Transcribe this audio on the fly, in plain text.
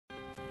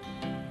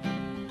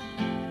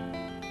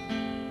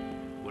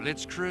Well,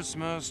 it's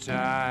Christmas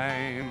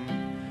time,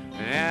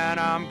 and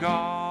I'm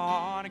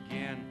gone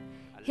again.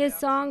 His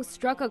song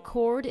struck a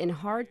chord in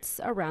hearts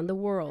around the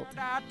world.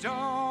 I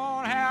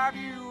don't have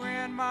you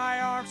in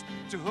my arms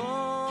to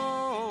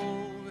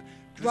hold.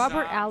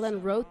 Robert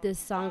Allen wrote this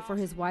song for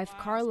his wife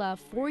Carla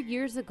 4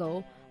 years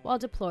ago while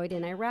deployed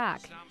in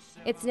Iraq.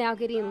 It's now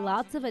getting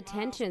lots of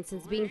attention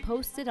since being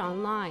posted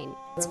online.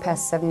 It's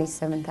past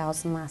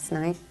 77,000 last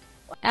night.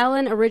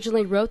 Allen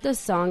originally wrote the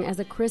song as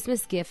a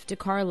Christmas gift to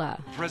Carla.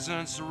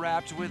 Presents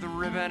wrapped with a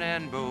ribbon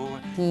and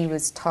bow. He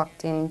was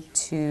talked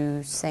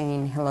into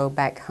saying hello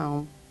back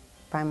home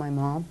by my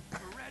mom.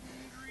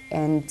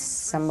 And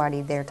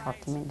somebody there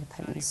talked him into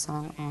putting the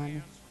song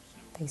on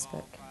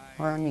Facebook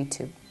or on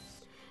YouTube.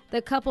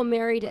 The couple,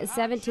 married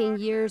 17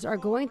 years, are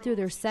going through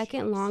their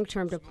second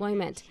long-term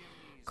deployment.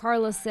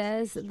 Carla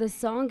says the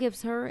song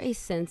gives her a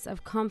sense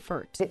of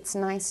comfort. It's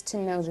nice to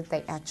know that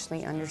they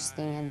actually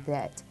understand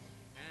that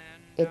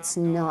it's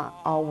not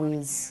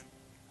always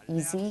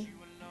easy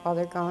while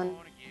they're gone,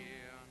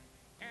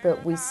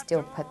 but we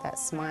still put that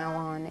smile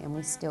on and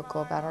we still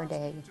go about our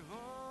day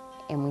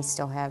and we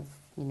still have,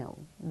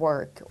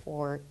 work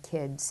or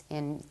kids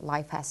and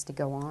life has to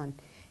go on.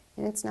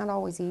 And it's not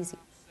always easy.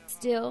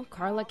 Still,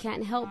 Carla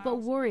can't help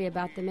but worry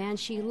about the man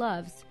she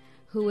loves,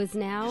 who is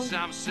now...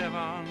 I'm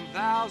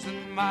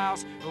 7,000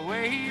 miles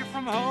away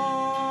from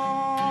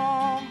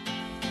home.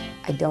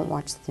 I don't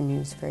watch the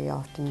news very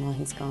often while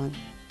he's gone.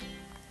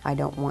 I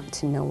don't want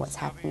to know what's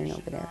happening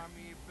over there.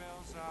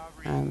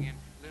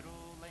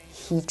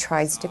 He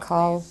tries to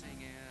call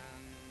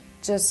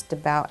just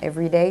about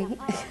every day.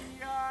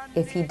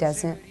 If he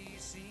doesn't,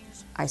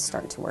 I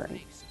start to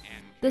worry.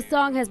 The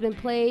song has been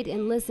played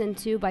and listened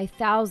to by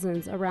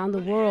thousands around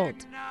the world.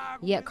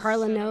 Yet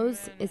Carla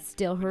knows it's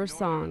still her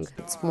song.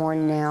 It's more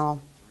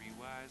now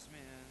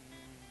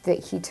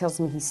that he tells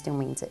me he still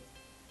means it.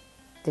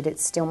 That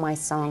it's still my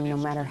song no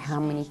matter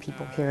how many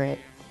people hear it.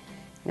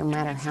 No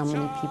matter how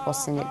many people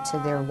send it to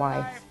their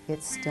wife,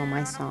 it's still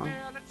my song.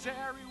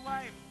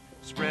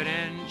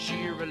 Spreading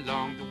cheer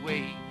along the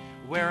way,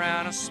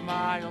 wearing a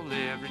smile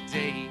every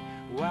day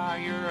while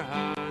your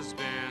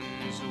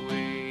husband's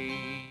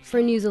away. For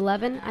News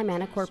 11, I'm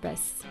Anna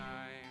Corpus.